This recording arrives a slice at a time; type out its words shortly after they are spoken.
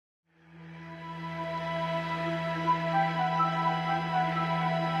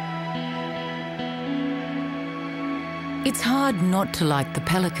It's hard not to like the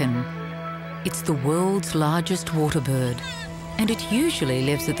pelican. It's the world's largest water bird, and it usually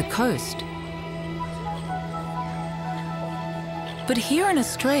lives at the coast. But here in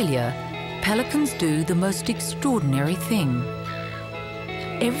Australia, pelicans do the most extraordinary thing.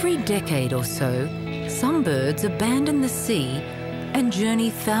 Every decade or so, some birds abandon the sea and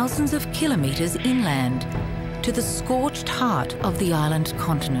journey thousands of kilometres inland to the scorched heart of the island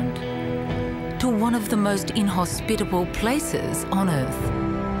continent, to one of the most inhospitable places on Earth.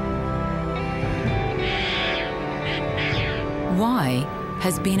 Why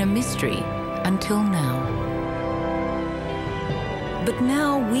has been a mystery until now. But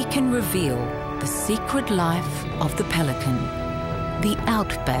now we can reveal the secret life of the pelican, the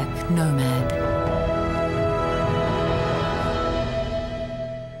Outback Nomad.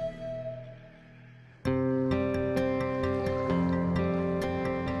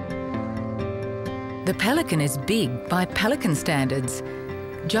 The pelican is big by pelican standards.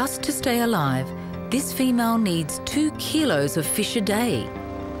 Just to stay alive, this female needs 2 kilos of fish a day.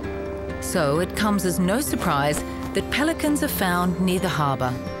 So it comes as no surprise that pelicans are found near the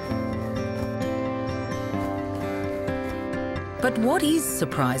harbour. But what is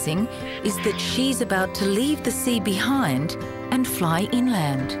surprising is that she's about to leave the sea behind and fly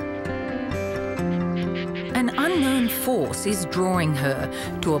inland. An unknown force is drawing her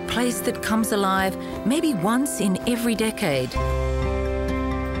to a place that comes alive maybe once in every decade.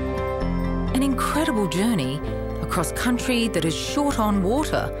 An incredible journey across country that is short on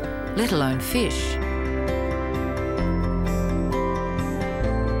water, let alone fish.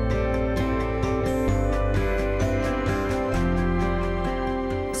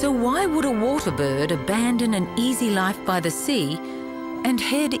 So why would a water bird abandon an easy life by the sea and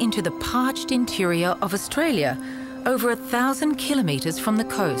head into the parched interior of Australia, over 1,000 kilometres from the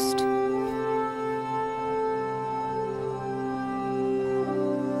coast?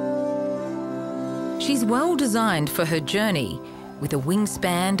 She's well designed for her journey. With a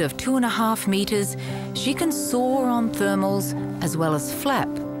wingspan of 2.5 metres, she can soar on thermals as well as flap,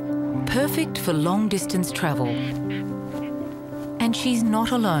 perfect for long-distance travel. And she's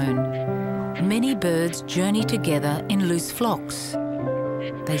not alone. Many birds journey together in loose flocks.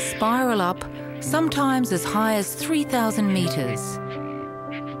 They spiral up, sometimes as high as 3,000 metres.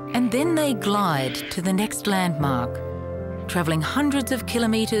 And then they glide to the next landmark, travelling hundreds of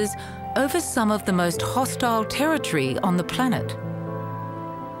kilometres over some of the most hostile territory on the planet.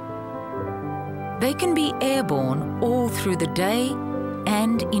 They can be airborne all through the day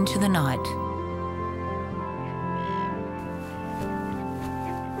and into the night.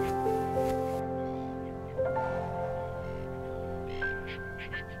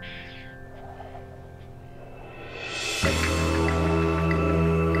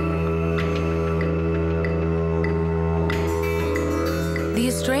 The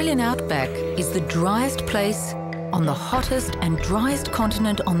Australian outback is the driest place on the hottest and driest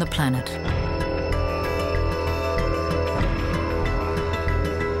continent on the planet.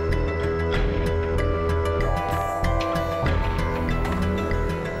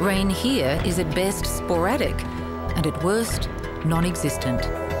 Rain here is at best sporadic and at worst non-existent.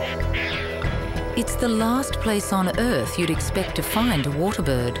 It's the last place on Earth you'd expect to find a water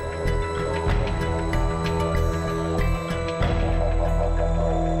bird.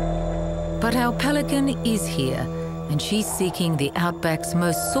 But our pelican is here, and she's seeking the outback's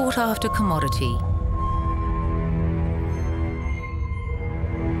most sought-after commodity.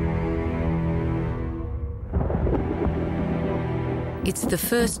 It's the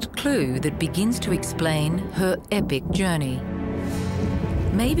first clue that begins to explain her epic journey.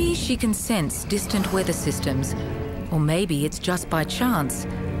 Maybe she can sense distant weather systems, or maybe it's just by chance,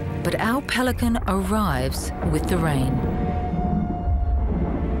 but our pelican arrives with the rain.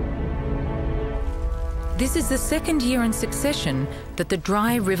 This is the second year in succession that the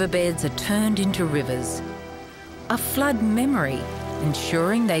dry riverbeds are turned into rivers. A flood memory,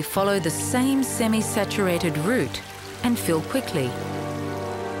 ensuring they follow the same semi-saturated route and fill quickly.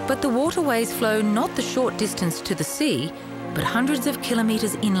 But the waterways flow not the short distance to the sea, but hundreds of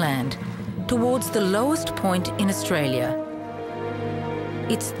kilometres inland, towards the lowest point in Australia.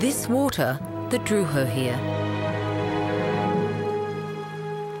 It's this water that drew her here.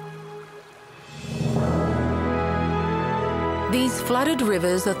 These flooded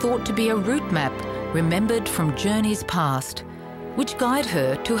rivers are thought to be a route map remembered from journeys past, which guide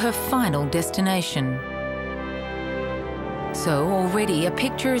her to her final destination. So already a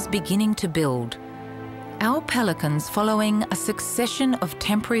picture is beginning to build. Our pelicans following a succession of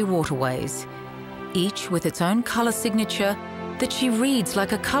temporary waterways, each with its own colour signature that she reads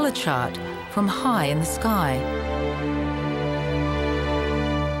like a colour chart from high in the sky.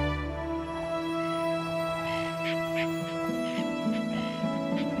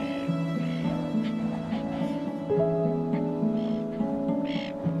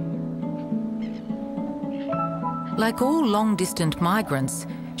 Like all long-distance migrants,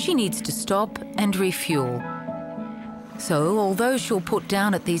 she needs to stop and refuel. So, although she'll put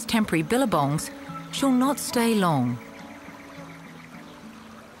down at these temporary billabongs, she'll not stay long.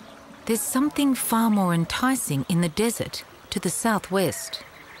 There's something far more enticing in the desert to the southwest.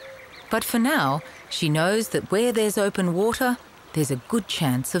 But for now, she knows that where there's open water, there's a good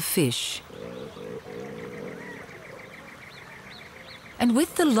chance of fish. And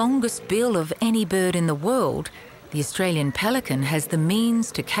with the longest bill of any bird in the world, the Australian pelican has the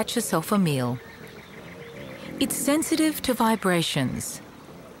means to catch herself a meal. It's sensitive to vibrations,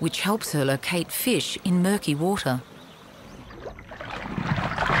 which helps her locate fish in murky water.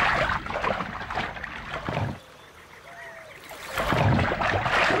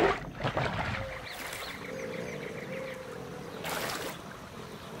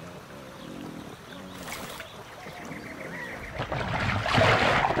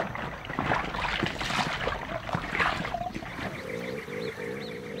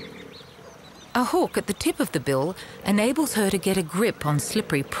 A hook at the tip of the bill enables her to get a grip on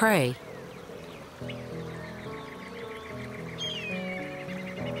slippery prey.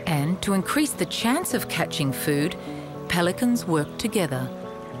 And to increase the chance of catching food, pelicans work together.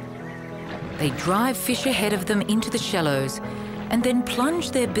 They drive fish ahead of them into the shallows and then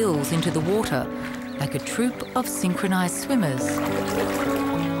plunge their bills into the water like a troop of synchronized swimmers.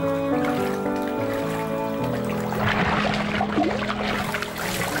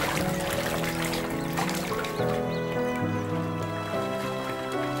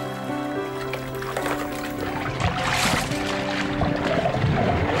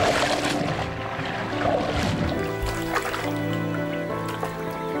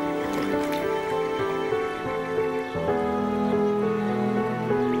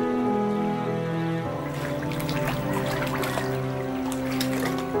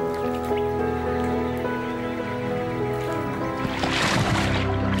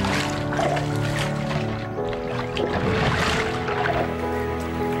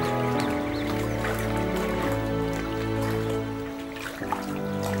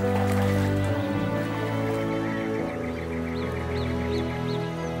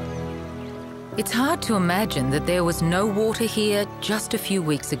 It's hard to imagine that there was no water here just a few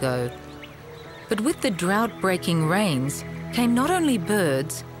weeks ago. But with the drought-breaking rains came not only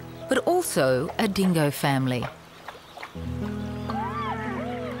birds, but also a dingo family.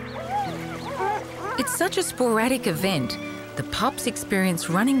 It's such a sporadic event, the pups experience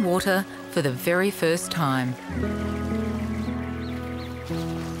running water for the very first time.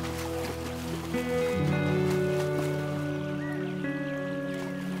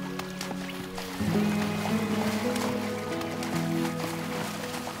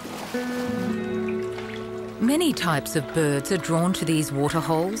 Many types of birds are drawn to these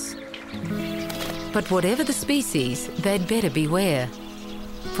waterholes. But whatever the species, they'd better beware,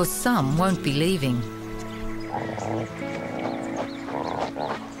 for some won't be leaving.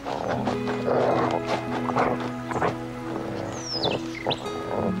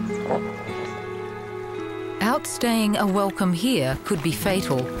 Outstaying a welcome here could be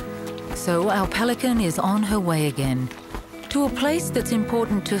fatal, so our pelican is on her way again, to a place that's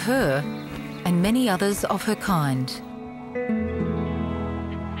important to her and many others of her kind.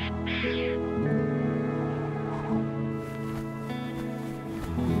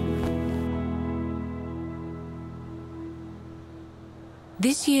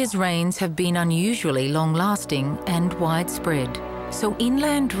 This year's rains have been unusually long-lasting and widespread, so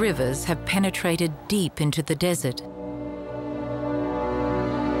inland rivers have penetrated deep into the desert.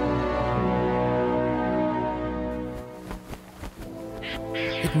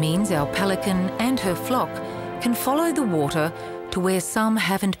 It means our pelican and her flock can follow the water to where some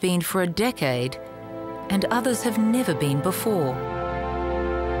haven't been for a decade and others have never been before.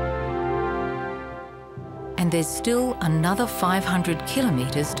 And there's still another 500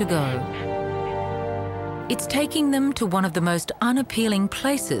 kilometres to go. It's taking them to one of the most unappealing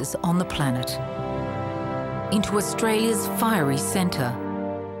places on the planet, into Australia's fiery centre.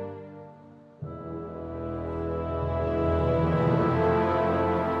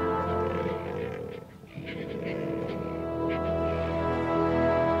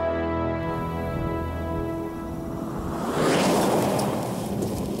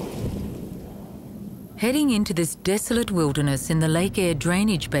 Heading into this desolate wilderness in the Lake Eyre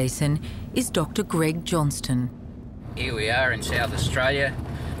drainage basin is Dr. Greg Johnston. Here we are in South Australia.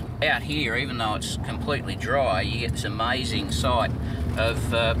 Out here, even though it's completely dry, you get this amazing sight of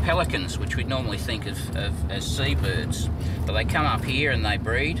pelicans, which we'd normally think of as seabirds. But they come up here and they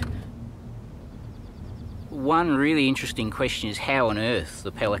breed. One really interesting question is how on earth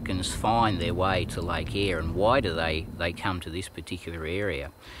the pelicans find their way to Lake Eyre, and why do they come to this particular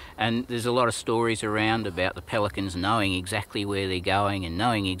area. And there's a lot of stories around about the pelicans knowing exactly where they're going and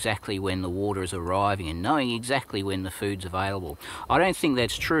knowing exactly when the water is arriving and knowing exactly when the food's available. I don't think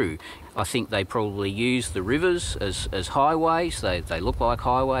that's true. I think they probably use the rivers as highways. They look like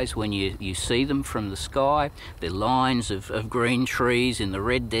highways when you see them from the sky. They're lines of green trees in the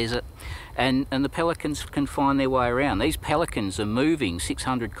red desert. And the pelicans can find their way around. These pelicans are moving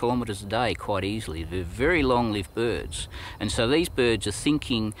 600 kilometres a day quite easily. They're very long-lived birds. And so these birds are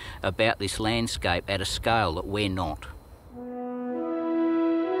thinking about this landscape at a scale that we're not.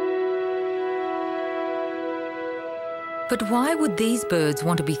 But why would these birds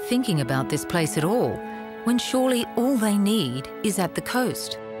want to be thinking about this place at all, when surely all they need is at the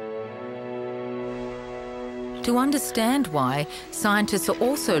coast? To understand why, scientists are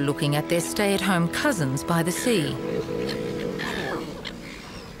also looking at their stay-at-home cousins by the sea.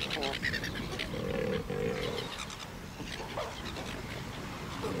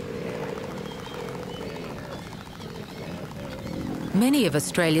 Many of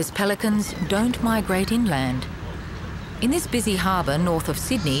Australia's pelicans don't migrate inland. In this busy harbour north of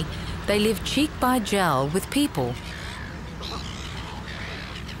Sydney, they live cheek by jowl with people.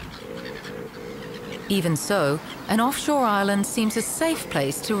 Even so, an offshore island seems a safe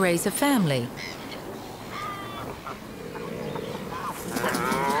place to raise a family.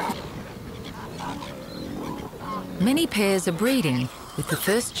 Many pairs are breeding, with the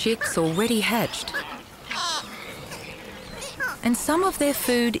first chicks already hatched. And some of their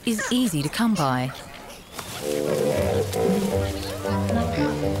food is easy to come by.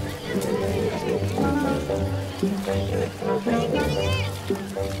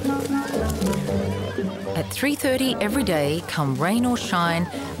 At 3:30 every day, come rain or shine,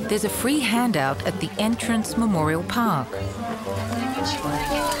 there's a free handout at the Entrance Memorial Park.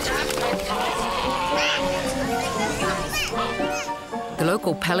 The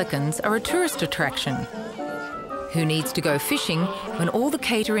local pelicans are a tourist attraction. Who needs to go fishing when all the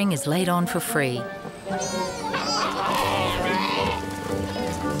catering is laid on for free?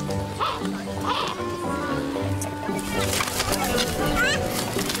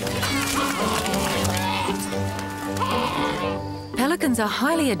 Pelicans are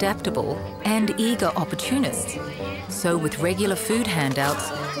highly adaptable and eager opportunists. So with regular food handouts,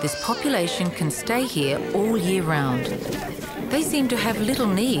 this population can stay here all year round. They seem to have little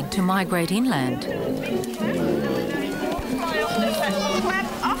need to migrate inland.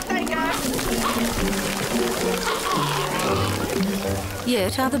 Off they go.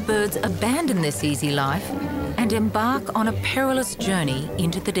 Yet other birds abandon this easy life and embark on a perilous journey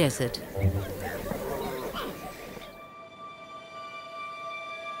into the desert.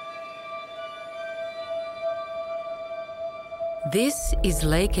 This is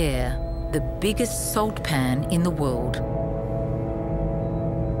Lake Eyre, the biggest salt pan in the world.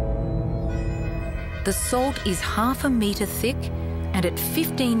 The salt is 1/2 metre thick, and at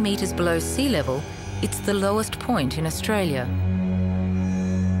 15 metres below sea level, it's the lowest point in Australia.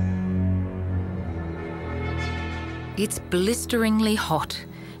 It's blisteringly hot,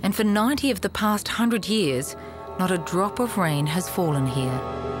 and for 90 of the past 100 years, not a drop of rain has fallen here.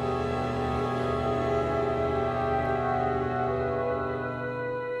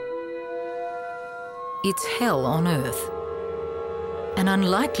 It's hell on earth. An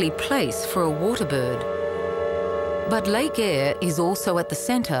unlikely place for a water bird. But Lake Eyre is also at the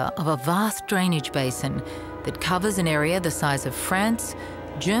centre of a vast drainage basin that covers an area the size of France,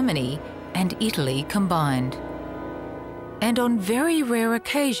 Germany, and Italy combined. And on very rare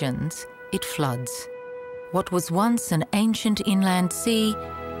occasions, it floods. What was once an ancient inland sea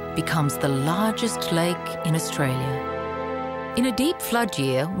becomes the largest lake in Australia. In a deep flood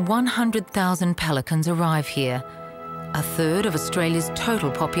year, 100,000 pelicans arrive here, a third of Australia's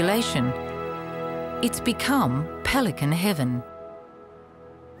total population. It's become pelican heaven.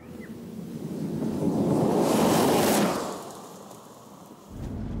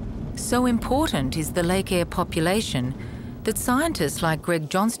 So important is the Lake Eyre population that scientists like Greg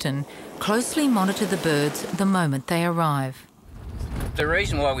Johnston closely monitor the birds the moment they arrive. The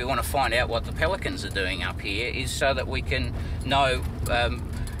reason why we want to find out what the pelicans are doing up here is so that we can know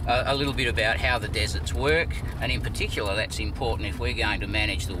a little bit about how the deserts work, and in particular that's important if we're going to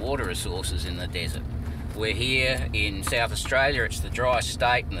manage the water resources in the desert. We're here in South Australia, it's the driest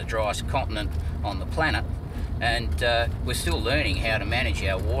state and the driest continent on the planet, and we're still learning how to manage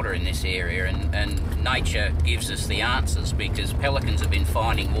our water in this area, and nature gives us the answers because pelicans have been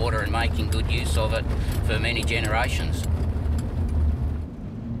finding water and making good use of it for many generations.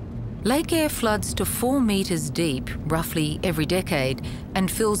 Lake Eyre floods to 4 metres deep, roughly every decade,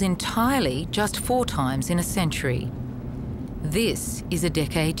 and fills entirely just 4 times in a century. This is a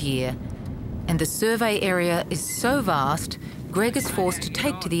decade year, and the survey area is so vast, Greg is forced to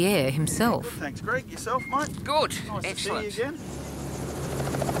take to the air himself. Good, thanks, Greg. Yourself, mate? Good, Nice excellent. to see you again.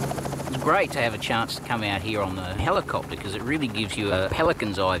 It's great to have a chance to come out here on the helicopter because it really gives you a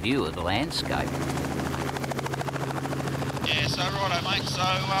Pelican's eye view of the landscape. Yeah, so righto, mate. So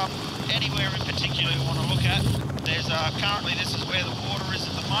anywhere in particular you want to look at, there's currently this is where the water is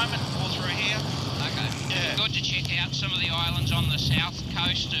at the moment, all through here. Okay. Yeah. Good to check out some of the islands on the south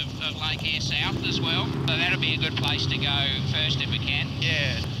coast of Lake Eyre South as well. So that'll be a good place to go first if we can.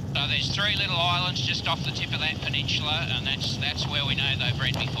 Yeah. So there's 3 little islands just off the tip of that peninsula, and that's where we know they've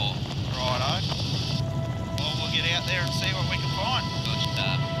bred before. Righto. Well, we'll get out there and see what we can find. Good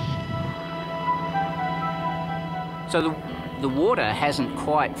stuff. So the water hasn't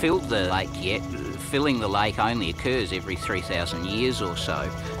quite filled the lake yet. Filling the lake only occurs every 3,000 years or so.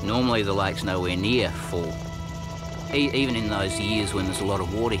 Normally the lake's nowhere near full. Even in those years when there's a lot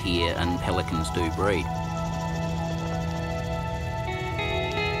of water here and pelicans do breed.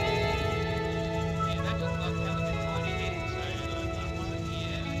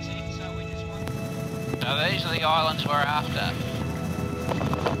 So these are the islands we're after.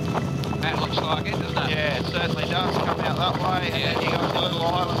 That looks like it, doesn't it? Yeah, it certainly does come out that way, and then you got the little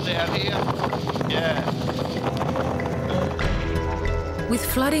islands out here. Yeah. With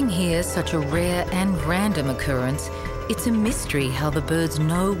flooding here such a rare and random occurrence, it's a mystery how the birds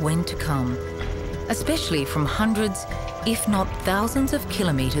know when to come, especially from hundreds, if not thousands of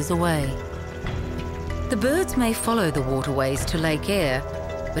kilometres away. The birds may follow the waterways to Lake Eyre,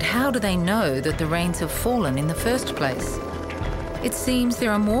 but how do they know that the rains have fallen in the first place? It seems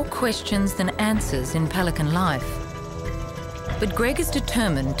there are more questions than answers in pelican life. But Greg is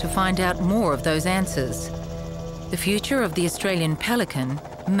determined to find out more of those answers. The future of the Australian pelican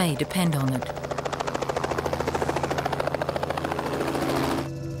may depend on it.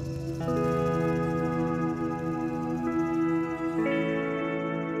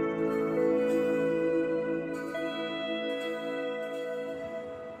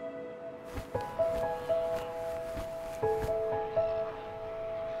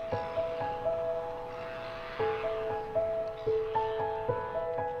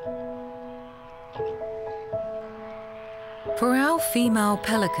 For our female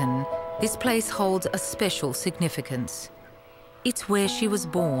pelican, this place holds a special significance. It's where she was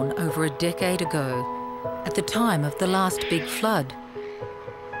born over a decade ago, at the time of the last big flood.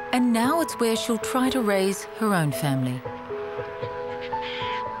 And now it's where she'll try to raise her own family.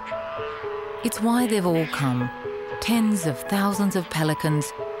 It's why they've all come, tens of thousands of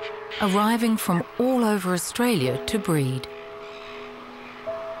pelicans, arriving from all over Australia to breed.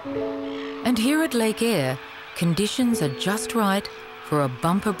 And here at Lake Eyre, conditions are just right for a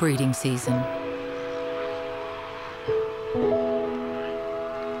bumper breeding season.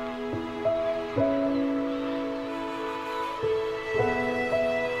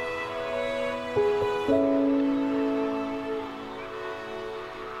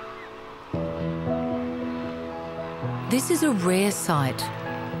 This is a rare sight.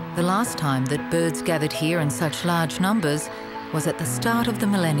 The last time that birds gathered here in such large numbers was at the start of the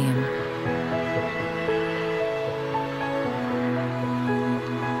millennium.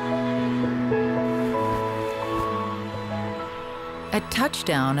 At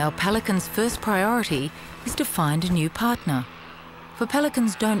touchdown, our pelican's first priority is to find a new partner, for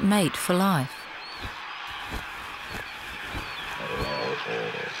pelicans don't mate for life.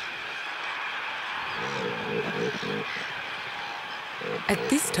 At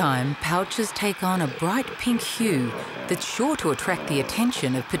this time, pouches take on a bright pink hue that's sure to attract the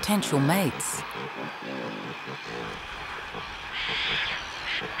attention of potential mates.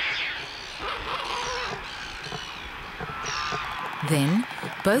 Then,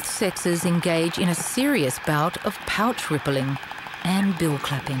 both sexes engage in a serious bout of pouch rippling and bill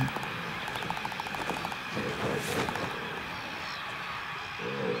clapping.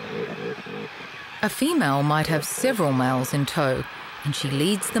 A female might have several males in tow, and she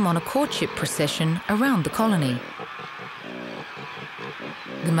leads them on a courtship procession around the colony.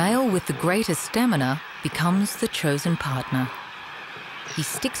 The male with the greatest stamina becomes the chosen partner. He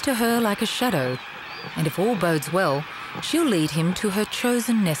sticks to her like a shadow, and if all bodes well, she'll lead him to her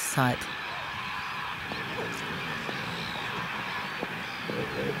chosen nest site.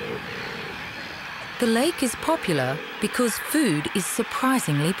 The lake is popular because food is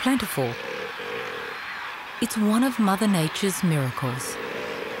surprisingly plentiful. It's one of Mother Nature's miracles.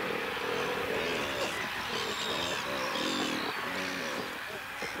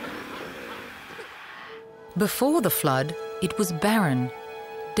 Before the flood, it was barren,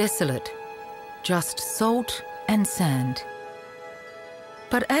 desolate, just salt and sand.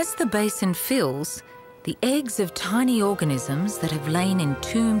 But as the basin fills, the eggs of tiny organisms that have lain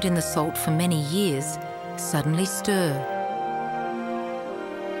entombed in the salt for many years suddenly stir.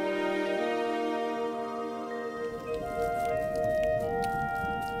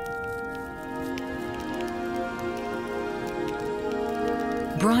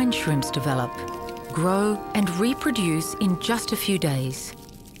 Brine shrimps develop, grow and reproduce in just a few days.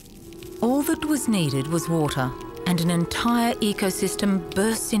 All that was needed was water, and an entire ecosystem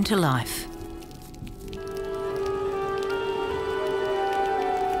bursts into life.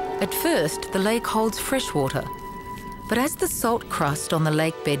 At first, the lake holds fresh water, but as the salt crust on the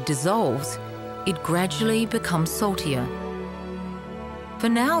lake bed dissolves, it gradually becomes saltier. For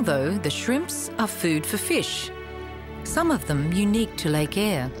now, though, the shrimps are food for fish, some of them unique to Lake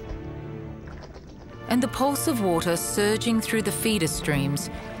Eyre. And the pulse of water surging through the feeder streams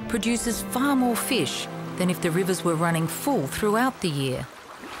produces far more fish than if the rivers were running full throughout the year.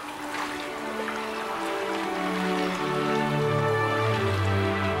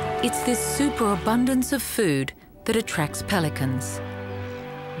 It's this superabundance of food that attracts pelicans.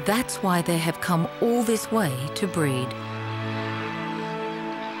 That's why they have come all this way to breed.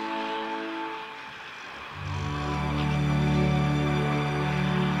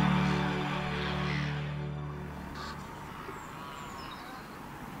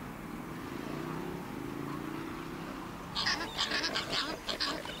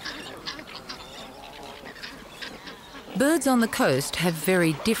 Birds on the coast have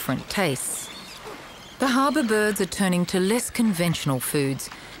very different tastes. The harbour birds are turning to less conventional foods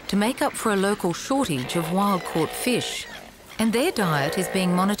to make up for a local shortage of wild-caught fish, and their diet is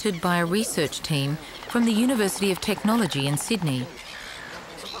being monitored by a research team from the University of Technology in Sydney.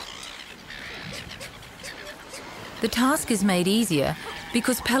 The task is made easier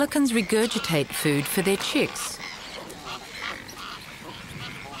because pelicans regurgitate food for their chicks.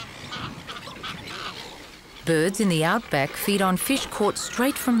 Birds in the outback feed on fish caught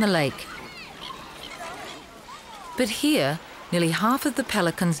straight from the lake. But here, nearly half of the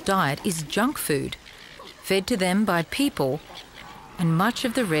pelicans' diet is junk food, fed to them by people, and much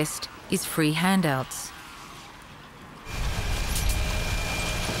of the rest is free handouts.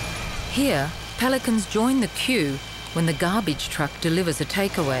 Here, pelicans join the queue when the garbage truck delivers a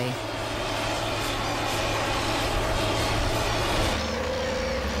takeaway.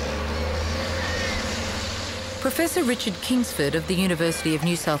 Professor Richard Kingsford of the University of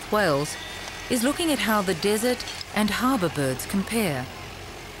New South Wales is looking at how the desert and harbour birds compare.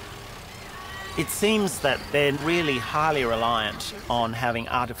 It seems that they're really highly reliant on having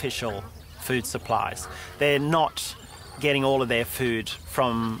artificial food supplies. They're not getting all of their food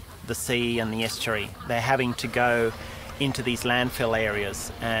from the sea and the estuary. They're having to go into these landfill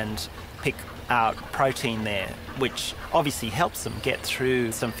areas and pick out protein there, which obviously helps them get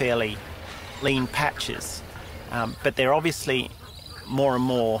through some fairly lean patches. But they're obviously more and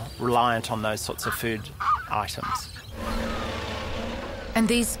more reliant on those sorts of food items. And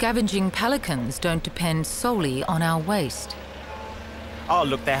these scavenging pelicans don't depend solely on our waste. Oh,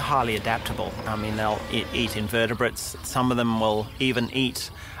 look, they're highly adaptable. I mean, they'll eat invertebrates. Some of them will even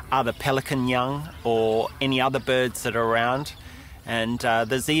eat other pelican young or any other birds that are around. And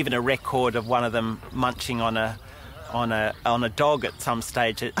there's even a record of one of them munching on a dog at some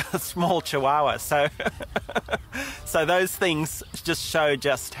stage, a small chihuahua. So, so those things just show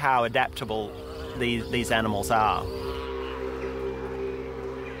just how adaptable these animals are.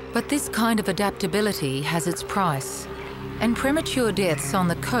 But this kind of adaptability has its price, and premature deaths on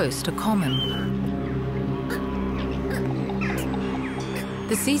the coast are common.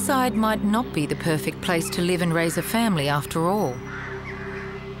 The seaside might not be the perfect place to live and raise a family after all.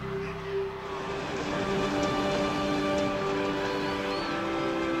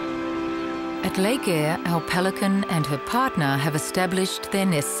 At Lake Eyre, our pelican and her partner have established their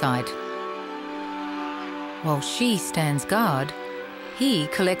nest site. While she stands guard, he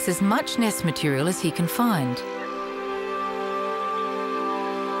collects as much nest material as he can find.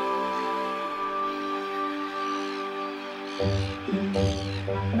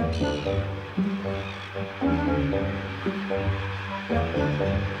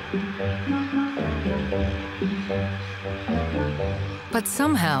 But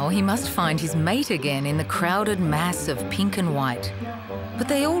somehow he must find his mate again in the crowded mass of pink and white. But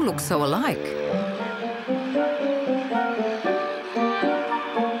they all look so alike.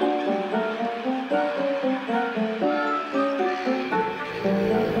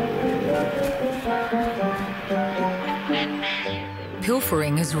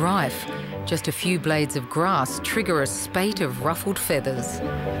 Pilfering is rife. Just a few blades of grass trigger a spate of ruffled feathers.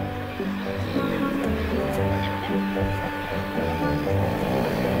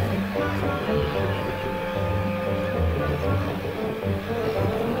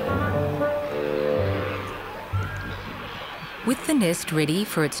 With the nest ready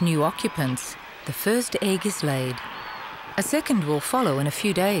for its new occupants, the first egg is laid. A second will follow in a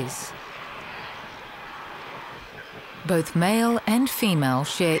few days. Both male and female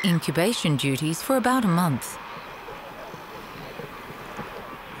share incubation duties for about a month.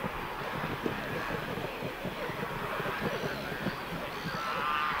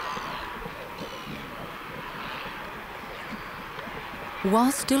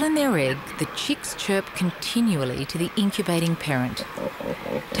 While still in their egg, the chicks chirp continually to the incubating parent,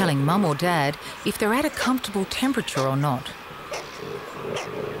 telling mum or dad if they're at a comfortable temperature or not.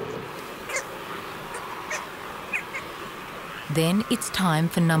 Then it's time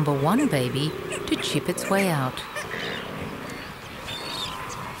for number one baby to chip its way out.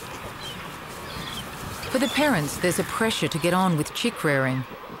 For the parents, there's a pressure to get on with chick rearing.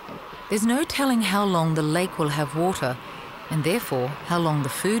 There's no telling how long the lake will have water, and therefore how long the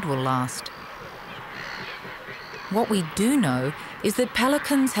food will last. What we do know is that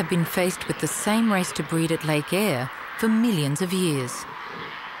pelicans have been faced with the same race to breed at Lake Eyre for millions of years.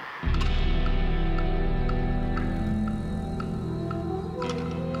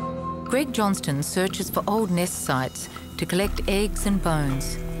 Greg Johnston searches for old nest sites to collect eggs and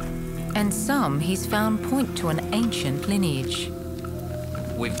bones, and some he's found point to an ancient lineage.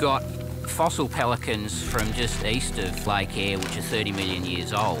 We've got fossil pelicans from just east of Lake Eyre, which are 30 million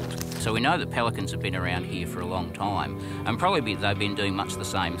years old. So we know that pelicans have been around here for a long time, and probably they've been doing much the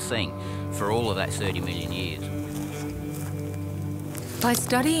same thing for all of that 30 million years. By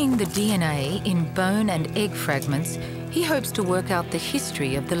studying the DNA in bone and egg fragments, he hopes to work out the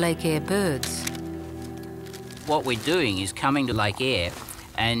history of the Lake Eyre birds. What we're doing is coming to Lake Eyre,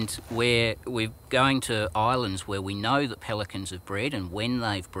 and we're going to islands where we know that pelicans have bred and when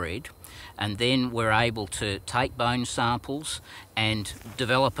they've bred, and then we're able to take bone samples and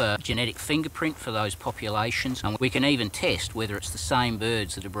develop a genetic fingerprint for those populations, and we can even test whether it's the same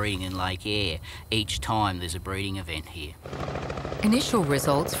birds that are breeding in Lake Eyre each time there's a breeding event here. Initial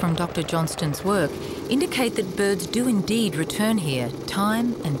results from Dr. Johnston's work indicate that birds do indeed return here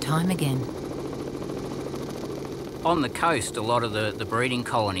time and time again. On the coast, a lot of the breeding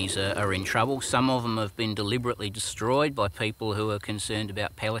colonies are in trouble. Some of them have been deliberately destroyed by people who are concerned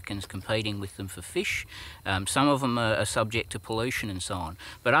about pelicans competing with them for fish. Some of them are subject to pollution and so on.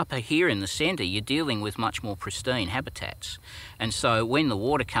 But up here in the centre, you're dealing with much more pristine habitats. And so when the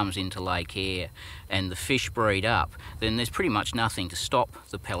water comes into Lake Eyre and the fish breed up, then there's pretty much nothing to stop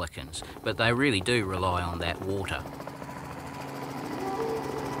the pelicans. But they really do rely on that water.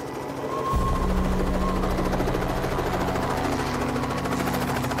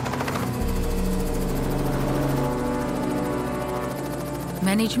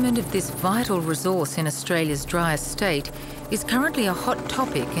 Management of this vital resource in Australia's driest state is currently a hot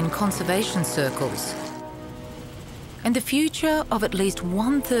topic in conservation circles. And the future of at least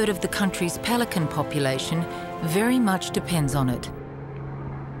 1/3 of the country's pelican population very much depends on it.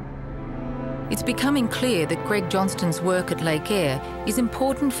 It's becoming clear that Greg Johnston's work at Lake Eyre is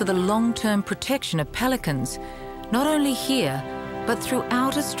important for the long-term protection of pelicans, not only here, but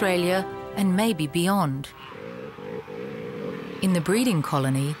throughout Australia and maybe beyond. In the breeding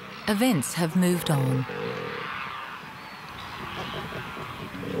colony, events have moved on.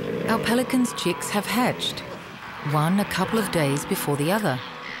 Our pelican's chicks have hatched, one a couple of days before the other.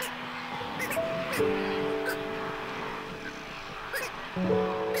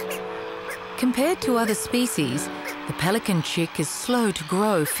 Compared to other species, the pelican chick is slow to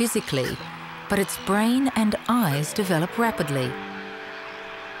grow physically, but its brain and eyes develop rapidly.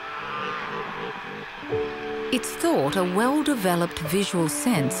 It's thought a well-developed visual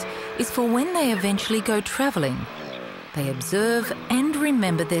sense is for when they eventually go travelling. They observe and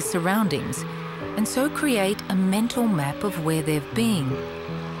remember their surroundings, and so create a mental map of where they've been.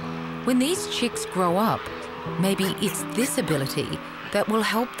 When these chicks grow up, maybe it's this ability that will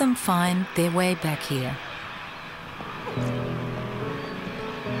help them find their way back here.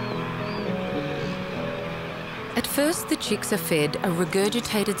 At first, the chicks are fed a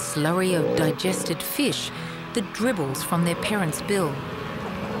regurgitated slurry of digested fish that dribbles from their parents' bill.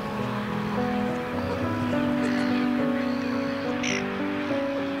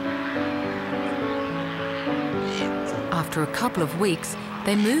 After a couple of weeks,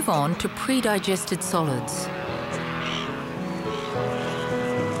 they move on to pre-digested solids.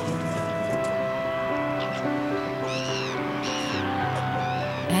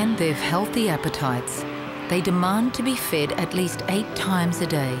 and they've healthy appetites. They demand to be fed at least 8 times a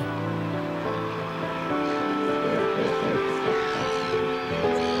day.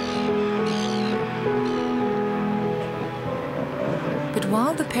 But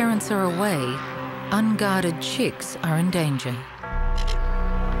while the parents are away, unguarded chicks are in danger.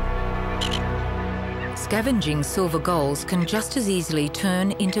 Scavenging silver gulls can just as easily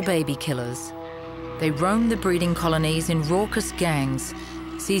turn into baby killers. They roam the breeding colonies in raucous gangs,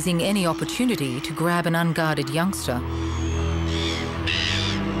 seizing any opportunity to grab an unguarded youngster.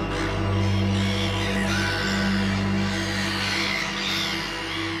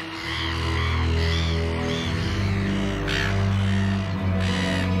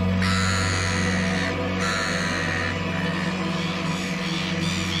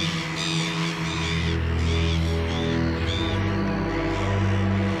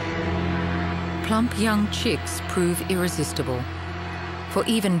 Plump young chicks prove irresistible, for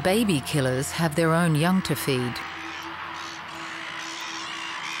even baby killers have their own young to feed.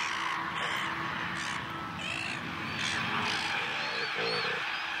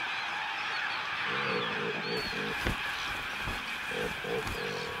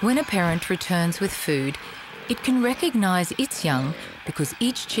 When a parent returns with food, it can recognize its young because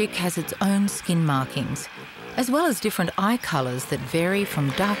each chick has its own skin markings, as well as different eye colours that vary from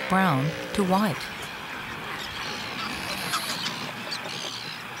dark brown to white.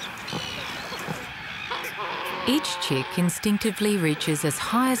 Each chick instinctively reaches as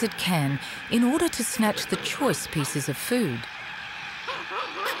high as it can in order to snatch the choice pieces of food.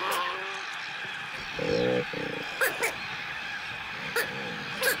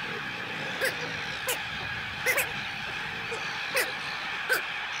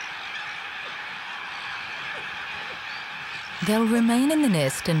 They'll remain in the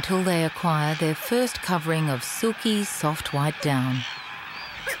nest until they acquire their first covering of silky, soft white down.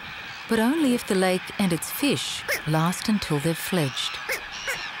 But only if the lake and its fish last until they've fledged.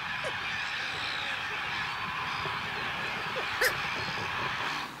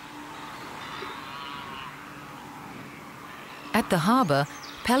 At the harbour,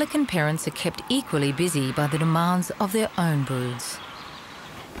 pelican parents are kept equally busy by the demands of their own broods.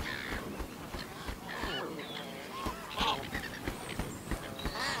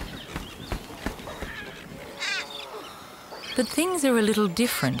 But things are a little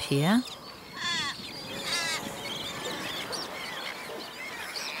different here.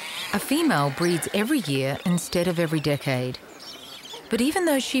 A female breeds every year instead of every decade. But even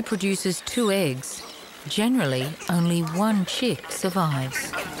though she produces 2 eggs, generally only 1 chick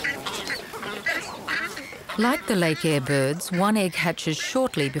survives. Like the lake air birds, 1 egg hatches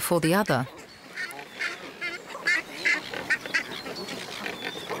shortly before the other.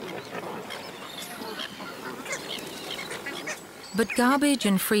 But garbage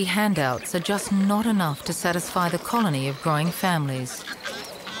and free handouts are just not enough to satisfy the colony of growing families.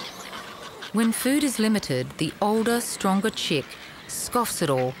 When food is limited, the older, stronger chick scoffs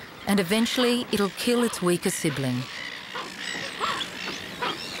it all, and eventually it'll kill its weaker sibling.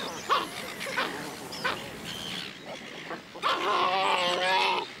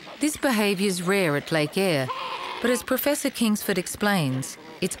 This behaviour's rare at Lake Eyre, but as Professor Kingsford explains,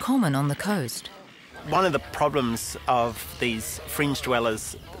 it's common on the coast. One of the problems of these fringe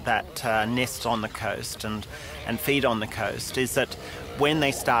dwellers that nest on the coast and feed on the coast is that when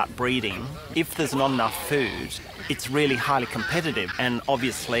they start breeding, if there's not enough food, it's really highly competitive, and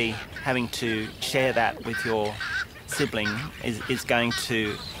obviously having to share that with your sibling is going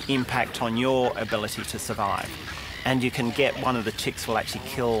to impact on your ability to survive. And you can get one of the chicks will actually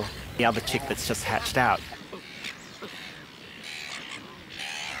kill the other chick that's just hatched out.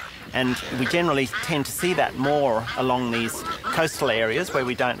 And we generally tend to see that more along these coastal areas where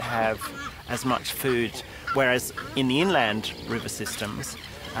we don't have as much food, whereas in the inland river systems,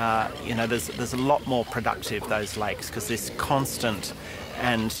 there's a lot more productive, those lakes, because there's constant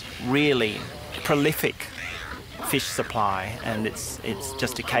and really prolific fish supply, and it's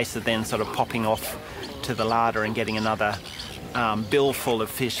just a case of then sort of popping off to the larder and getting another bill full of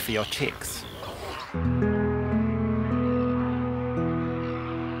fish for your chicks.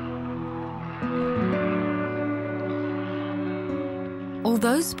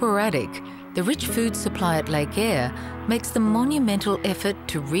 Although sporadic, the rich food supply at Lake Eyre makes the monumental effort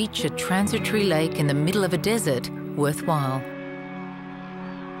to reach a transitory lake in the middle of a desert worthwhile.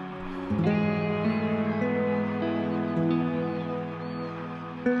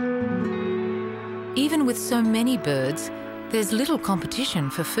 Even with so many birds, there's little competition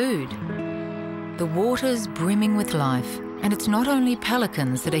for food. The water's brimming with life, and it's not only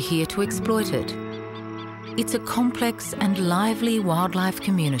pelicans that are here to exploit it. It's a complex and lively wildlife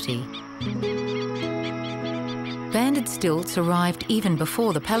community. Banded stilts arrived even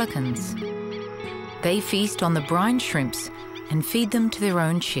before the pelicans. They feast on the brine shrimps and feed them to their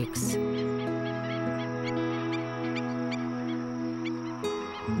own chicks.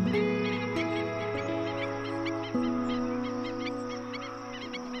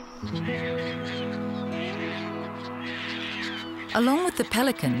 Along with the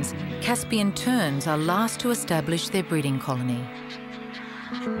pelicans, Caspian terns are last to establish their breeding colony.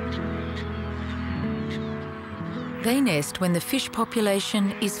 They nest when the fish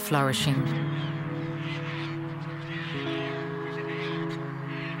population is flourishing.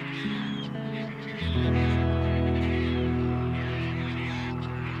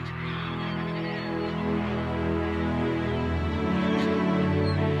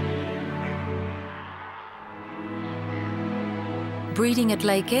 Breeding at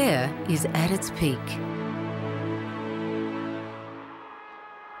Lake Eyre is at its peak.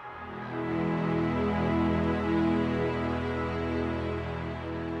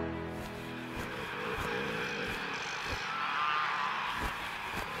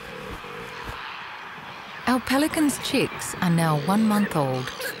 Our Pelican's chicks are now 1 month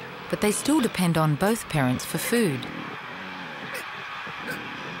old, but they still depend on both parents for food.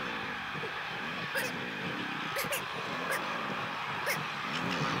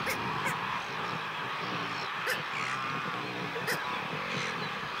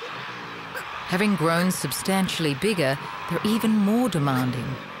 Having grown substantially bigger, they're even more demanding.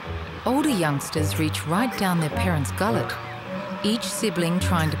 Older youngsters reach right down their parents' gullet, each sibling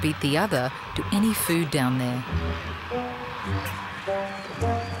trying to beat the other to any food down there.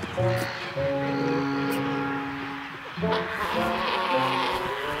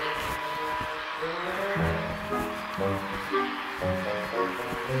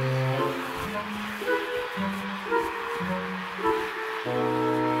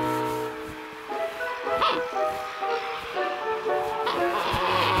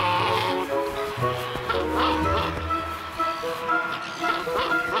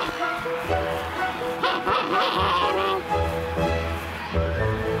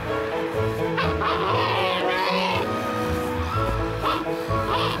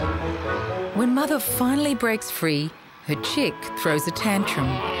 When Mother finally breaks free, her chick throws a tantrum.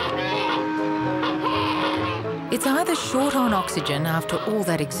 It's either short on oxygen after all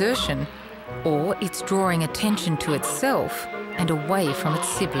that exertion, or it's drawing attention to itself and away from its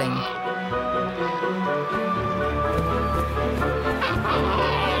sibling.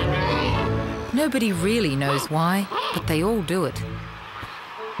 Nobody really knows why, but they all do it.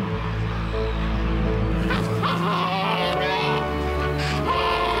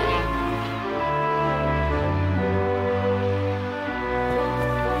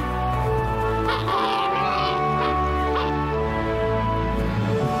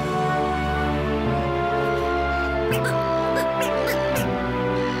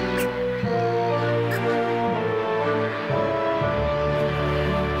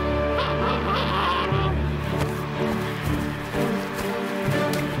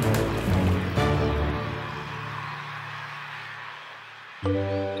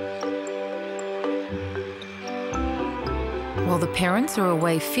 While the parents are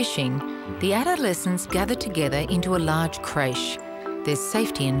away fishing, the adolescents gather together into a large creche. There's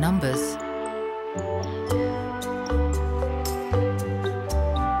safety in numbers.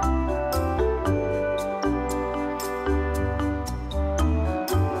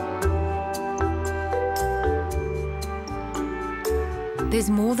 There's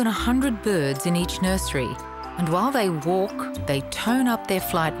more than 100 birds in each nursery, and while they walk, they tone up their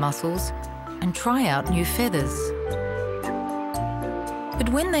flight muscles and try out new feathers. But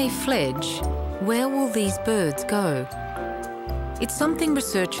when they fledge, where will these birds go? It's something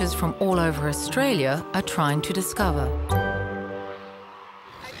researchers from all over Australia are trying to discover.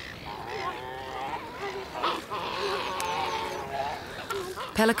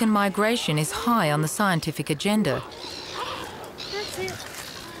 Pelican migration is high on the scientific agenda.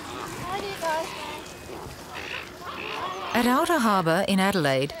 At Outer Harbour in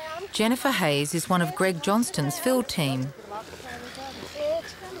Adelaide, Jennifer Hayes is one of Greg Johnston's field team.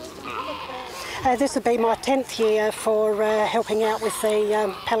 This will be my 10th year for helping out with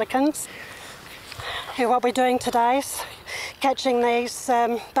the pelicans. What we're doing today is catching these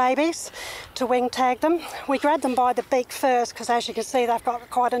babies to wing tag them. We grab them by the beak first because, as you can see, they've got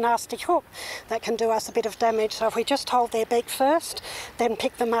quite a nasty hook that can do us a bit of damage. So if we just hold their beak first, then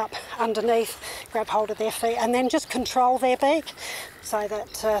pick them up underneath, grab hold of their feet and then just control their beak so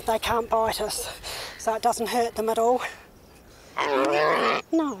that they can't bite us, so it doesn't hurt them at all.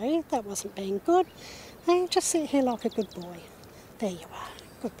 No, that wasn't being good. Hey, just sit here like a good boy. There you are,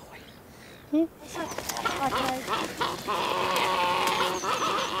 good boy. Okay.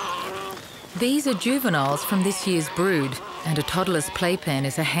 These are juveniles from this year's brood, and a toddler's playpen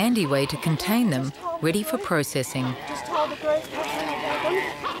is a handy way to contain them, ready for processing. Just hold the group,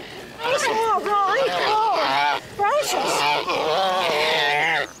 oh, right. Oh, gracious.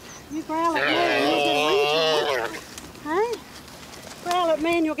 You growl at me and you'll get a wing tag. Hey? Growl at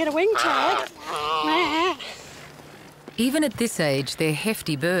me and you'll get a wing tag. Even at this age, they're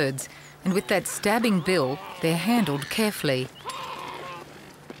hefty birds, and with that stabbing bill, they're handled carefully.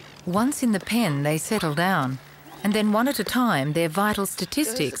 Once in the pen, they settle down, and then one at a time, their vital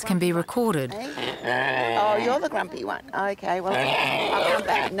statistics can be recorded. Oh, you're the grumpy one. Okay, well, I'll come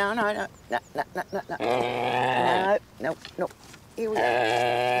back. No. No. Here we go.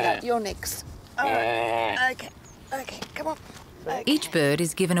 No, you're next. All right. Okay, come on. Okay. Each bird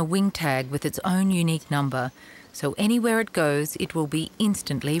is given a wing tag with its own unique number, so anywhere it goes, it will be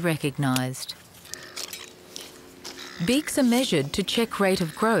instantly recognised. Beaks are measured to check rate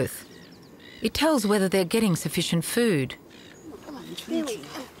of growth. It tells whether they're getting sufficient food.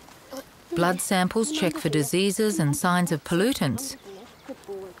 Blood samples check for diseases and signs of pollutants. Good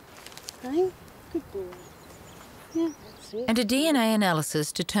boy. Hey? Good boy. Yeah, that's it. And a DNA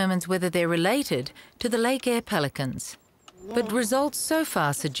analysis determines whether they're related to the Lake Eyre pelicans. But results so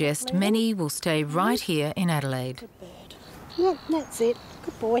far suggest many will stay right here in Adelaide. Good bird. Yeah, that's it.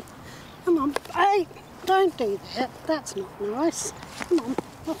 Good boy. Come on. Hey, don't do that. That's not nice. Come on,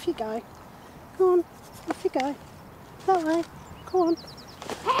 off you go. Go on, off you go. That way. Go on.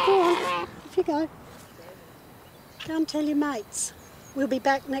 Go on, off you go. Go and tell your mates. We'll be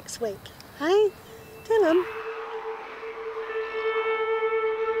back next week. Hey? Tell them.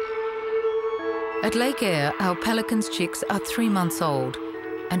 At Lake Eyre, our Pelicans chicks are 3 months old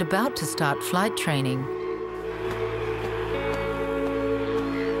and about to start flight training.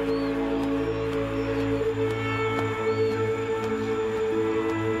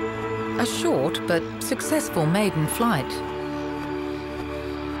 A short but successful maiden flight.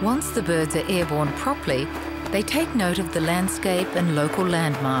 Once the birds are airborne properly, they take note of the landscape and local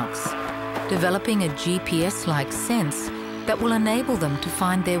landmarks, developing a GPS-like sense that will enable them to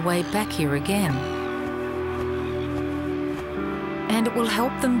find their way back here again. And it will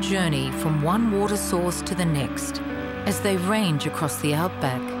help them journey from one water source to the next as they range across the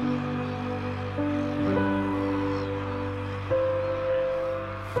outback.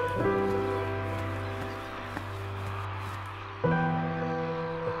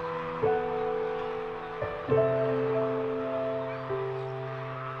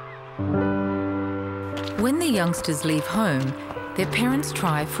 When the youngsters leave home, their parents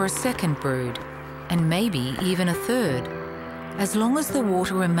try for a second brood, and maybe even a third, as long as the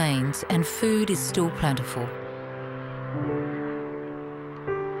water remains and food is still plentiful.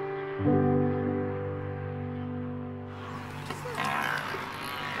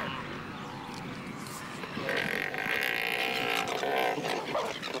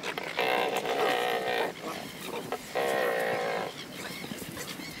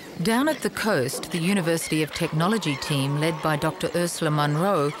 Down at the coast, the University of Technology team, led by Dr. Ursula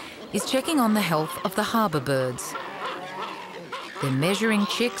Munro, is checking on the health of the harbour birds. They're measuring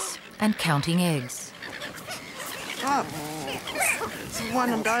chicks and counting eggs. Oh, it's a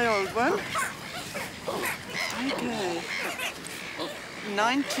 1 day old one. Okay.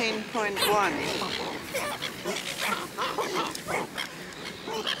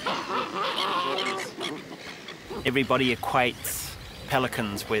 19.1. Everybody equates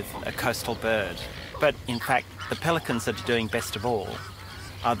pelicans with a coastal bird, but in fact the pelicans that are doing best of all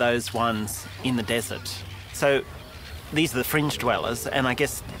are those ones in the desert. So these are the fringe dwellers, and I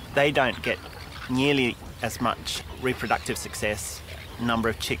guess they don't get nearly as much reproductive success, number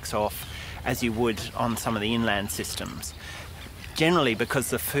of chicks off, as you would on some of the inland systems. Generally because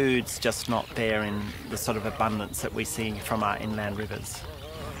the food's just not there in the sort of abundance that we see from our inland rivers.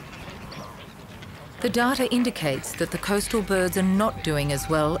 The data indicates that the coastal birds are not doing as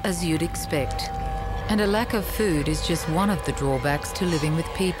well as you'd expect, and a lack of food is just one of the drawbacks to living with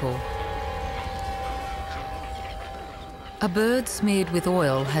people. A bird smeared with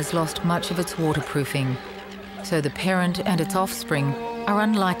oil has lost much of its waterproofing, so the parent and its offspring are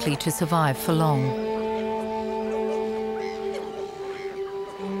unlikely to survive for long.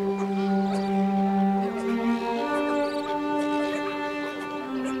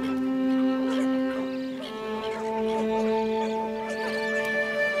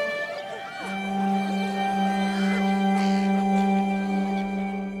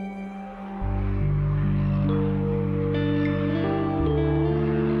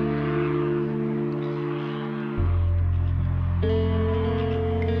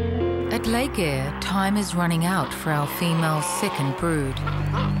 At Lake Eyre, time is running out for our female's second brood.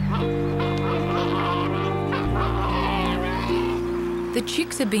 The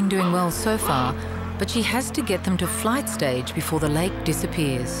chicks have been doing well so far, but she has to get them to flight stage before the lake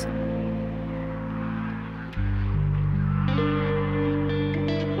disappears.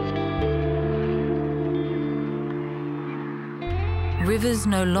 Rivers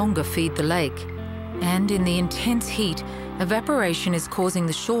no longer feed the lake, and in the intense heat, evaporation is causing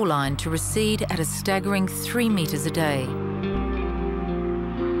the shoreline to recede at a staggering 3 metres a day.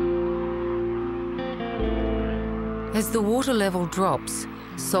 As the water level drops,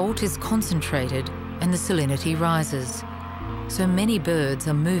 salt is concentrated and the salinity rises, so many birds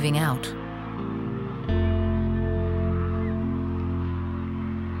are moving out.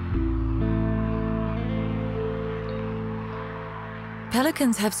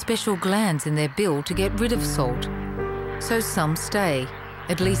 Pelicans have special glands in their bill to get rid of salt, so some stay,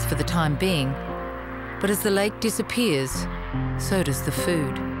 at least for the time being. But as the lake disappears, so does the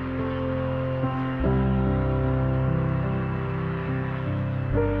food.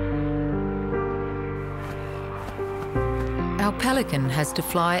 Our pelican has to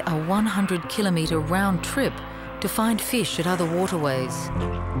fly a 100-kilometre round trip to find fish at other waterways.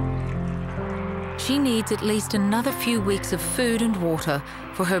 She needs at least another few weeks of food and water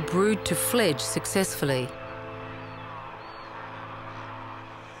for her brood to fledge successfully.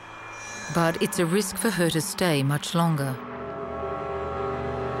 But it's a risk for her to stay much longer.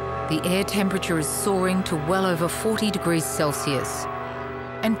 The air temperature is soaring to well over 40 degrees Celsius,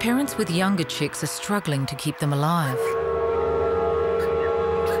 and parents with younger chicks are struggling to keep them alive.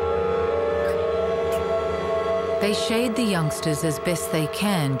 They shade the youngsters as best they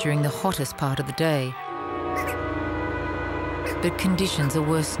can during the hottest part of the day. But conditions are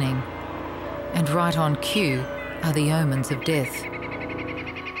worsening, and right on cue are the omens of death.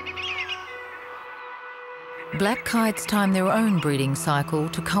 Black kites time their own breeding cycle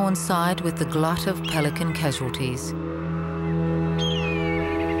to coincide with the glut of pelican casualties.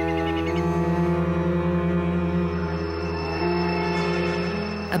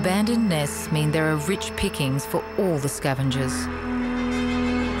 Abandoned nests mean there are rich pickings for all the scavengers.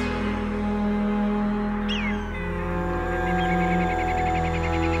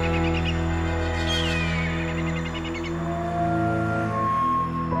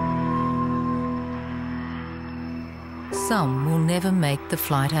 Some will never make the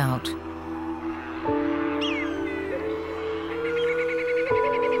flight out.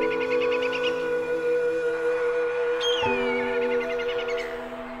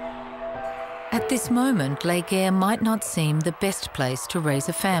 At this moment, Lake Eyre might not seem the best place to raise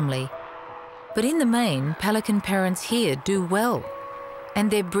a family. But in the main, pelican parents here do well, and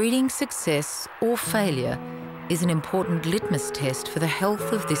their breeding success or failure is an important litmus test for the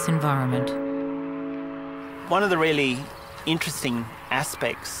health of this environment. One of the really interesting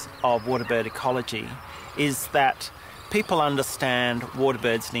aspects of waterbird ecology is that people understand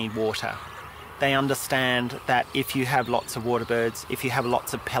waterbirds need water. They understand that if you have lots of waterbirds, if you have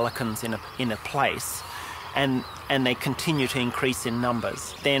lots of pelicans in a place, and they continue to increase in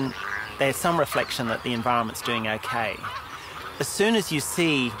numbers, then there's some reflection that the environment's doing okay. As soon as you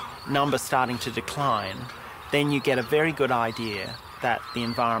see numbers starting to decline, then you get a very good idea that the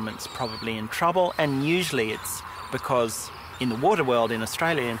environment's probably in trouble, and usually it's because in the water world, in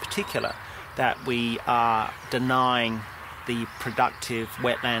Australia in particular, that we are denying the productive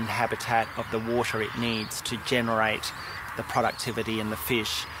wetland habitat of the water it needs to generate the productivity and the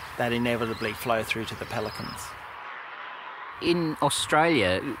fish that inevitably flow through to the pelicans. In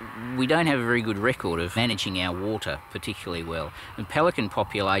Australia, we don't have a very good record of managing our water particularly well. And pelican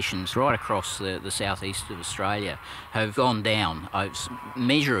populations right across the southeast of Australia have gone down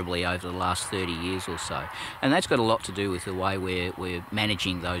measurably over the last 30 years or so. And that's got a lot to do with the way we're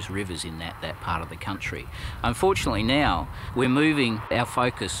managing those rivers in that part of the country. Unfortunately now, we're moving our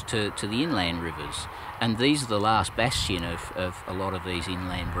focus to the inland rivers. And these are the last bastion of a lot of these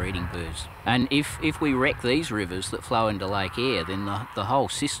inland breeding birds. And if we wreck these rivers that flow into Lake Eyre, then the whole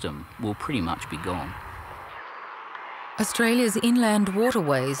system will pretty much be gone. Australia's inland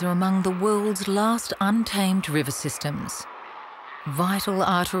waterways are among the world's last untamed river systems. Vital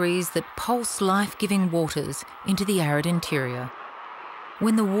arteries that pulse life-giving waters into the arid interior.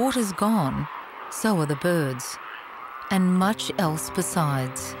 When the water's gone, so are the birds, and much else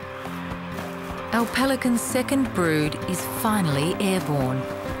besides. Our pelican's second brood is finally airborne,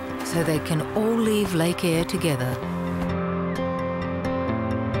 so they can all leave Lake Eyre together.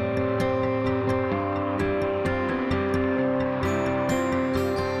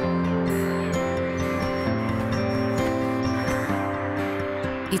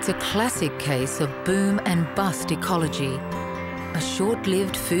 It's a classic case of boom and bust ecology. A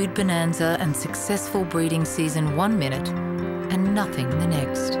short-lived food bonanza and successful breeding season 1 minute, and nothing the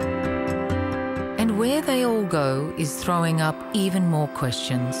next. And where they all go is throwing up even more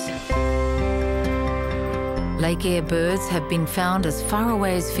questions. Lake Eyre birds have been found as far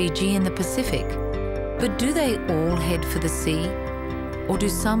away as Fiji in the Pacific. But do they all head for the sea? Or do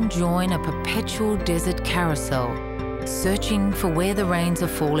some join a perpetual desert carousel, searching for where the rains are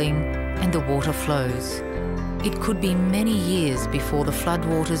falling and the water flows? It could be many years before the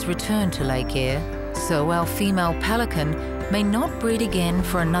floodwaters return to Lake Eyre, so our female pelican may not breed again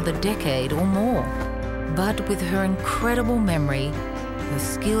for another decade or more. But with her incredible memory, her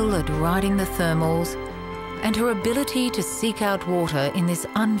skill at riding the thermals, and her ability to seek out water in this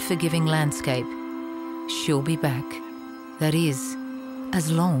unforgiving landscape, she'll be back. That is,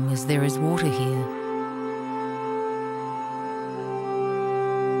 as long as there is water here.